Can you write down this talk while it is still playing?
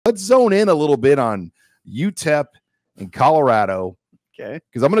let's zone in a little bit on UTEP and Colorado. Okay.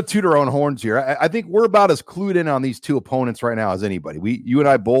 Because I'm going to toot our own horns here. I think we're about as clued in on these two opponents right now as anybody. You and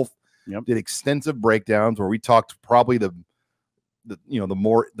I both did extensive breakdowns where we talked probably the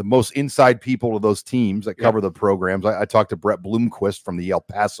most inside people of those teams that cover the programs. I talked to Brett Bloomquist from the El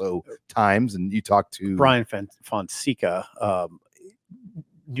Paso Times, and you talked to Brian Fonseca,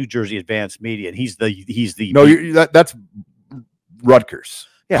 New Jersey Advanced Media, and he's the that's Rutgers,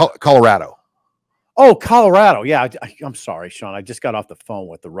 Colorado. Oh, Colorado. Yeah, I'm sorry, Sean. I just got off the phone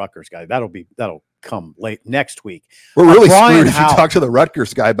with the Rutgers guy. That'll come late next week. We're really screwed if you talk to the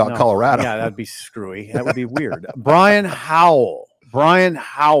Rutgers guy about Colorado. Yeah, that'd be screwy. That would be weird. Brian Howell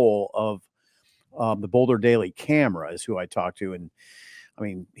of the Boulder Daily Camera is who I talked to, and I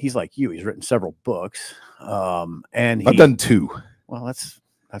mean, he's like you. He's written several books, and I've done 2. Well,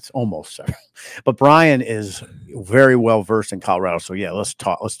 that's almost several. But Brian is very well versed in Colorado. So yeah, let's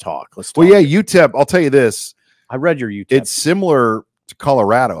talk. Well, yeah, UTEP. I'll tell you this. I read your UTEP. It's similar to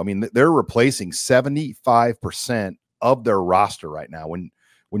Colorado. I mean, they're replacing 75% of their roster right now.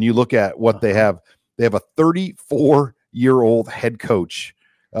 When you look at what they have a 34-year-old head coach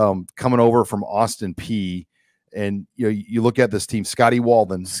coming over from Austin P. And you look at this team, Scotty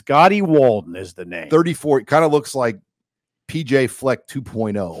Walden. Scotty Walden is the name. 34. Kind of looks like PJ Fleck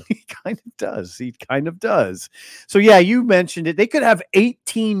 2.0. He kind of does. So yeah, you mentioned it. They could have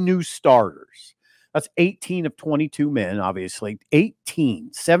 18 new starters. That's 18 of 22 men, obviously.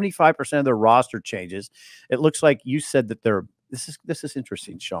 75% of their roster changes. It looks like you said that this is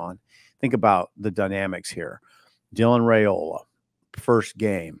interesting, Sean. Think about the dynamics here. Dylan Raiola, first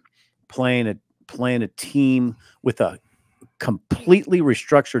game, playing a team with a completely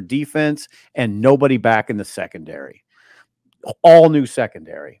restructured defense and nobody back in the secondary. All new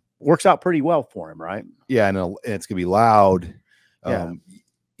secondary. Works out pretty well for him, right? Yeah, and it's going to be loud. Yeah.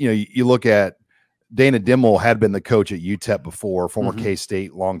 You look at Dana Dimmel had been the coach at UTEP before, former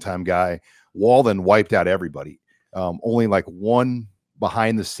K-State, longtime guy. Walden wiped out everybody. Only like one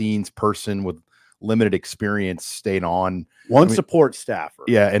behind-the-scenes person with limited experience stayed on. Support staffer.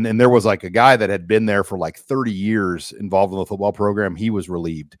 Yeah, and there was like a guy that had been there for like 30 years involved in the football program. He was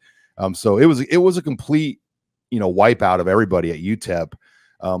relieved. So it was a complete wipeout of everybody at UTEP.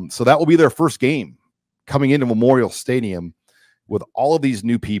 So that will be their first game coming into Memorial Stadium with all of these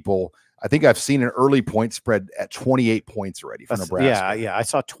new people. I think I've seen an early point spread at 28 points already for Nebraska. Yeah. I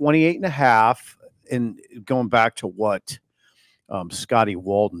saw 28.5. And going back to what Scotty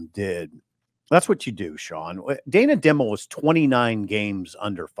Walden did, that's what you do, Sean. Dana Dimmel was 29 games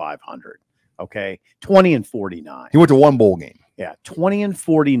under 500. Okay, 20-49. He went to one bowl game. Yeah,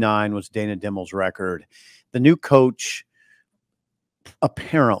 20-49 was Dana Dimmel's record. The new coach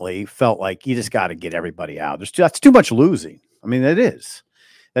apparently felt like you just got to get everybody out. That's too much losing. I mean, it is.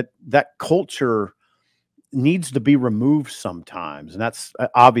 That culture needs to be removed sometimes, and that's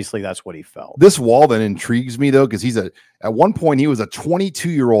obviously that's what he felt. This Walden intrigues me though, because at one point he was a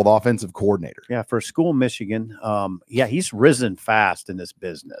 22-year-old offensive coordinator. Yeah, for a school in Michigan. Yeah, he's risen fast in this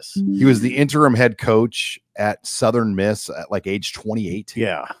business. He was the interim head coach at Southern Miss at like age 28.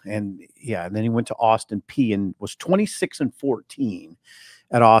 Yeah, and then he went to Austin P and was 26-14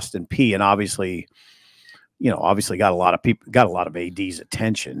 at Austin P, and obviously got a lot of AD's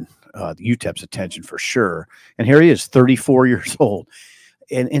attention. The UTEP's attention for sure. And here he is, 34 years old.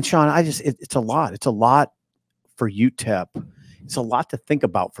 And Sean, it's a lot. It's a lot for UTEP. It's a lot to think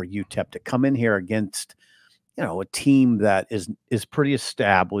about for UTEP to come in here against, a team that is pretty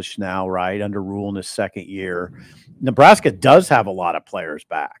established now, right? Under Rule in his second year. Nebraska does have a lot of players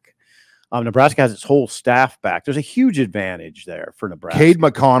back. Nebraska has its whole staff back. There's a huge advantage there for Nebraska. Cade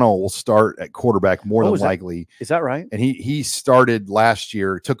McConnell will start at quarterback more than likely. Is that right? And he started last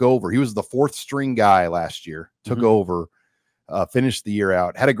year, took over. He was the 4th string guy last year, took over, finished the year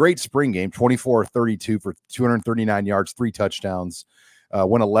out. Had a great spring game, 24-32 for 239 yards, 3 touchdowns.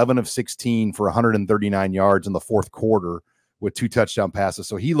 Went 11 of 16 for 139 yards in the fourth quarter with 2 touchdown passes.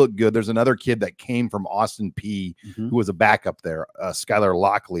 So he looked good. There's another kid that came from Austin P who was a backup there, Skylar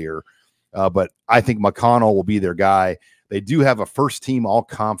Locklear. But I think McConnell will be their guy. They do have a first-team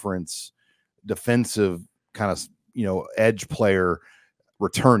all-conference defensive kind of, edge player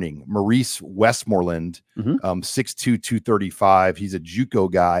returning, Maurice Westmoreland, 6'2", 235. He's a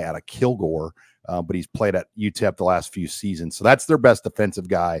JUCO guy out of Kilgore, but he's played at UTEP the last few seasons. So that's their best defensive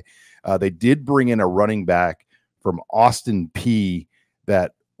guy. They did bring in a running back from Austin P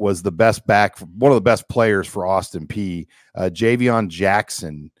that was the best back, one of the best players for Austin P, Javion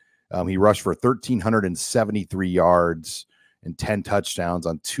Jackson. He rushed for 1,373 yards and 10 touchdowns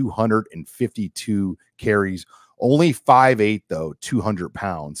on 252 carries. Only 5'8", though, 200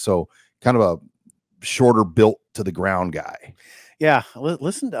 pounds. So kind of a shorter built to the ground guy. Yeah.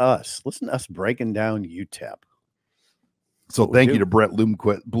 Listen to us. Listen to us breaking down UTEP. So thank you to Brett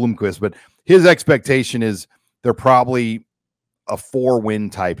Bloomquist. But his expectation is they're probably a 4-win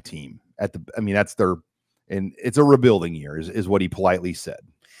type team that's their, and it's a rebuilding year is what he politely said.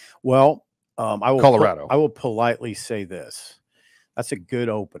 Well, Colorado. I will politely say this. That's a good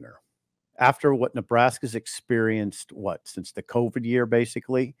opener. After what Nebraska's experienced, since the COVID year,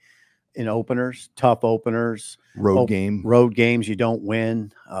 basically, in openers, tough openers, road games you don't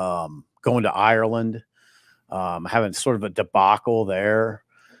win, going to Ireland, having sort of a debacle there,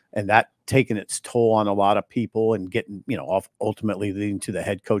 and that taking its toll on a lot of people and getting, ultimately leading to the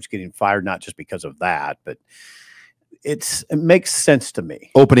head coach getting fired, not just because of that, but it makes sense to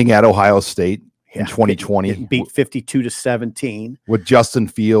me. Opening at Ohio State in 2020, it beat 52-17 with Justin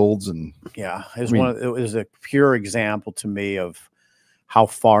Fields, and it was a pure example to me of how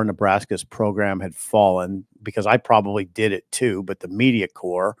far Nebraska's program had fallen, because I probably did it too, but the media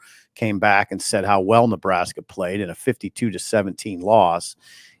corps came back and said how well Nebraska played in a 52-17 loss.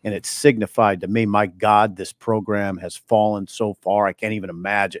 And it signified to me, my God, this program has fallen so far. I can't even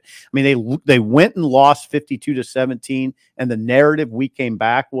imagine. I mean, they went and lost 52-17, and the narrative we came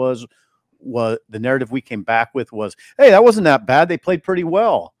back with was, hey, that wasn't that bad. They played pretty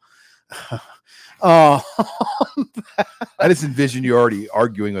well. I just envisioned you already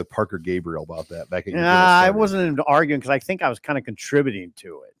arguing with Parker Gabriel about that back at I wasn't arguing, because I think I was kind of contributing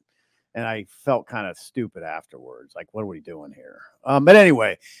to it. And I felt kind of stupid afterwards. Like, what are we doing here? But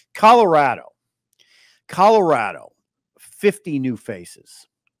anyway, Colorado, 50 new faces,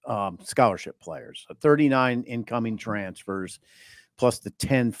 scholarship players, 39 incoming transfers, plus the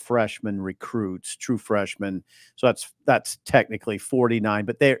 10 freshman recruits, true freshmen. So that's technically 49.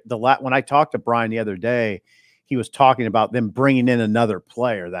 But when I talked to Brian the other day, he was talking about them bringing in another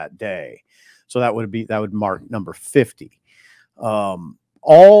player that day. So that would mark number 50.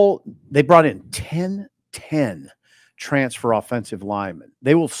 They brought in 10 transfer offensive linemen.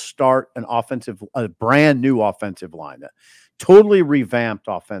 They will start a brand new offensive line, a totally revamped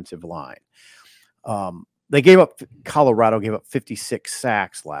offensive line. Colorado gave up 56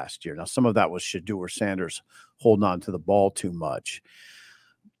 sacks last year. Now, some of that was Shedeur Sanders holding on to the ball too much.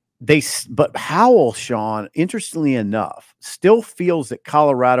 But Howell, Sean, interestingly enough, still feels that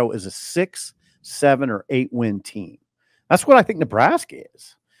Colorado is a 6, 7, or 8 win team. That's what I think Nebraska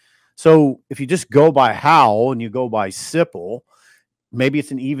is. So if you just go by Howell and you go by Sipple, maybe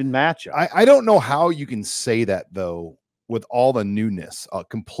it's an even matchup. I don't know how you can say that, though, with all the newness, a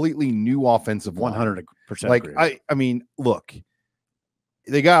completely new offensive line. 100%. Like, I mean, look,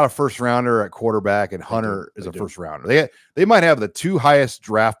 they got a first rounder at quarterback, and Hunter is a first rounder. They might have the 2 highest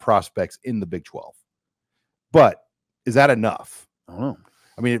draft prospects in the Big 12. But is that enough? I don't know.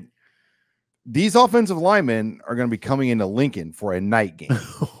 I mean, these offensive linemen are going to be coming into Lincoln for a night game.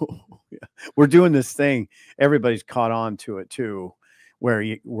 We're doing this thing. Everybody's caught on to it too,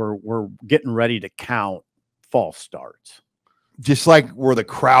 where we're getting ready to count false starts. Just like where the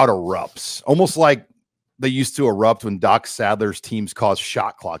crowd erupts, almost like they used to erupt when Doc Sadler's teams caused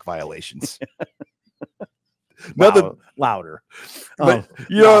shot clock violations. Louder. But,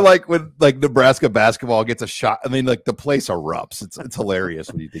 like when Nebraska basketball gets a shot, I mean, like the place erupts. It's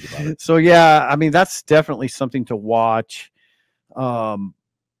hilarious when you think about it. So yeah, I mean, that's definitely something to watch.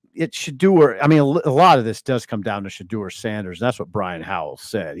 It Shedeur. I mean, a lot of this does come down to Shedeur Sanders. That's what Brian Howell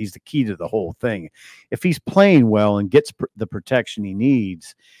said. He's the key to the whole thing. If he's playing well and gets the protection he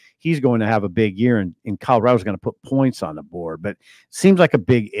needs, he's going to have a big year, and Colorado's going to put points on the board. But it seems like a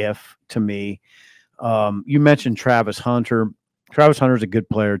big if to me. You mentioned Travis Hunter. Travis Hunter is a good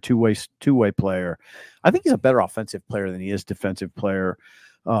player, two-way player. I think he's a better offensive player than he is defensive player.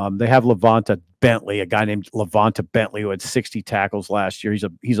 They have Levanta Bentley, a guy named Levanta Bentley, who had 60 tackles last year. He's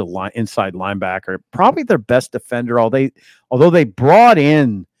a inside linebacker, probably their best defender. Although they brought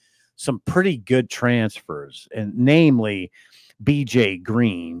in some pretty good transfers, and namely BJ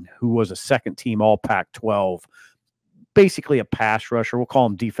Green, who was a second-team All Pac-12. Basically a pass rusher. We'll call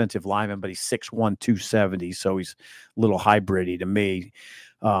him defensive lineman, but he's 6'1", 270, so he's a little hybrid-y to me.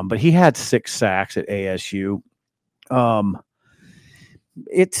 But he had 6 sacks at ASU.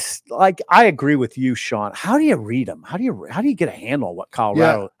 It's like, I agree with you, Sean. How do you read them? How do you get a handle on what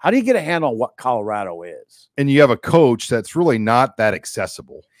Colorado? Yeah. How do you get a handle on what Colorado is? And you have a coach that's really not that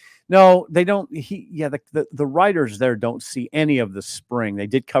accessible. No, they don't. The writers there don't see any of the spring. They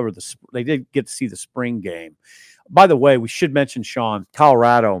did they did get to see the spring game. By the way, we should mention, Sean,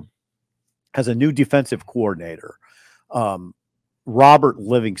 Colorado has a new defensive coordinator, Robert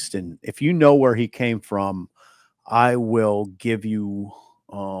Livingston. If you know where he came from, I will give you,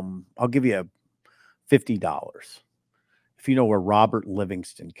 I'll give you $50 if you know where Robert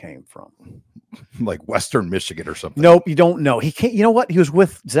Livingston came from. Like Western Michigan or something. Nope, you don't know. He can't. You know what? He was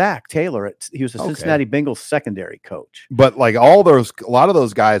with Zach Taylor. He was a Cincinnati Bengals secondary coach. But like a lot of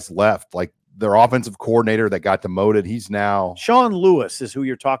those guys left. Like their offensive coordinator that got demoted, he's now Sean Lewis is who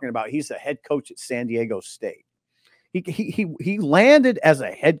you're talking about. He's the head coach at San Diego State. He landed as a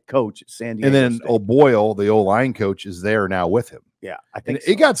head coach at San Diego. And then State. O'Boyle, the O-line coach, is there now with him. Yeah, I think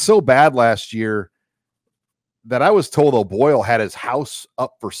it got so bad last year that I was told O'Boyle had his house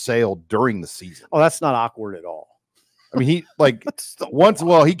up for sale during the season. Oh, that's not awkward at all. I mean, he like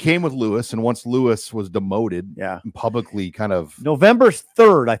he came with Lewis, and once Lewis was demoted, and publicly kind of November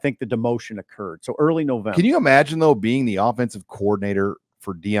 3rd, I think the demotion occurred. So early November. Can you imagine though being the offensive coordinator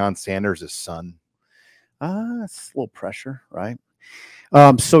for Deion Sanders' son? That's a little pressure, right?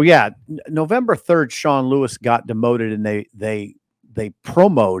 So yeah, November 3rd, Sean Lewis got demoted, and they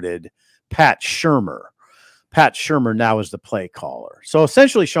promoted Pat Shurmur. Pat Shurmur now is the play caller. So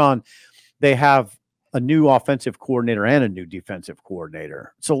essentially, Sean, they have a new offensive coordinator and a new defensive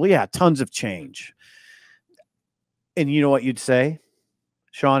coordinator. So yeah, tons of change. And you know what you'd say,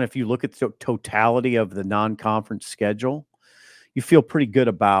 Sean, if you look at the totality of the non-conference schedule, you feel pretty good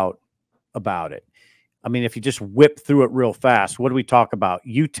about it. I mean, if you just whip through it real fast, what do we talk about?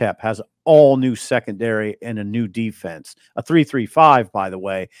 UTEP has all new secondary and a new defense, a 3-3-5, by the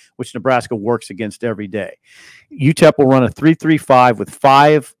way, which Nebraska works against every day. UTEP will run a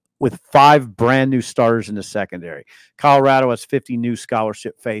 3-3-5 with five brand new starters in the secondary. Colorado has 50 new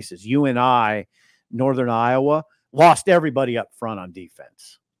scholarship faces. UNI, Northern Iowa, lost everybody up front on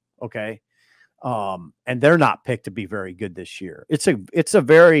defense. Okay. And they're not picked to be very good this year. It's a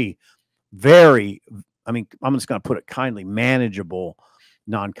very, very, I mean, I'm just going to put it kindly, manageable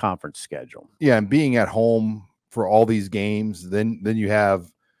non-conference schedule. Yeah, and being at home for all these games, then you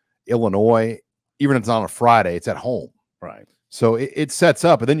have Illinois, even if it's on a Friday, it's at home. Right. So it sets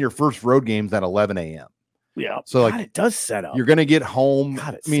up, and then your first road game's at 11 a.m. Yeah. So God, it does set up. You're going to get home.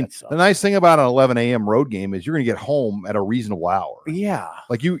 God, I mean, the nice thing about an 11 a.m. road game is you're going to get home at a reasonable hour. Yeah.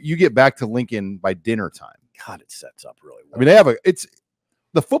 Like you get back to Lincoln by dinner time. God, it sets up really well. I mean,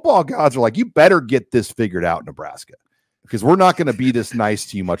 the football gods are like, you better get this figured out, Nebraska, because we're not going to be this nice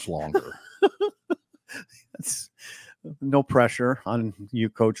to you much longer. That's no pressure on you,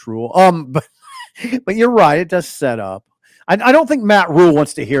 Coach Rule. But you're right. It does set up. I don't think Matt Rule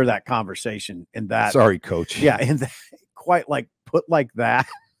wants to hear that conversation in that. Sorry, Coach. Yeah, in that, quite like put like that.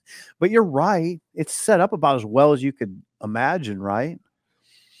 But you're right. It's set up about as well as you could imagine, right?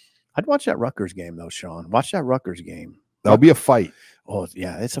 I'd watch that Rutgers game though, Sean. Watch that Rutgers game. That'll be a fight. Oh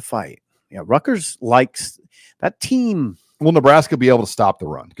yeah, it's a fight. Yeah, Rutgers likes that team. Will Nebraska be able to stop the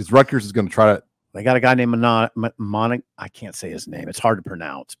run? Because Rutgers is going to try to. They got a guy named Monik. I can't say his name. It's hard to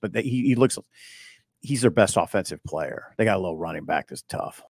pronounce, but he looks. He's their best offensive player. They got a little running back that's tough.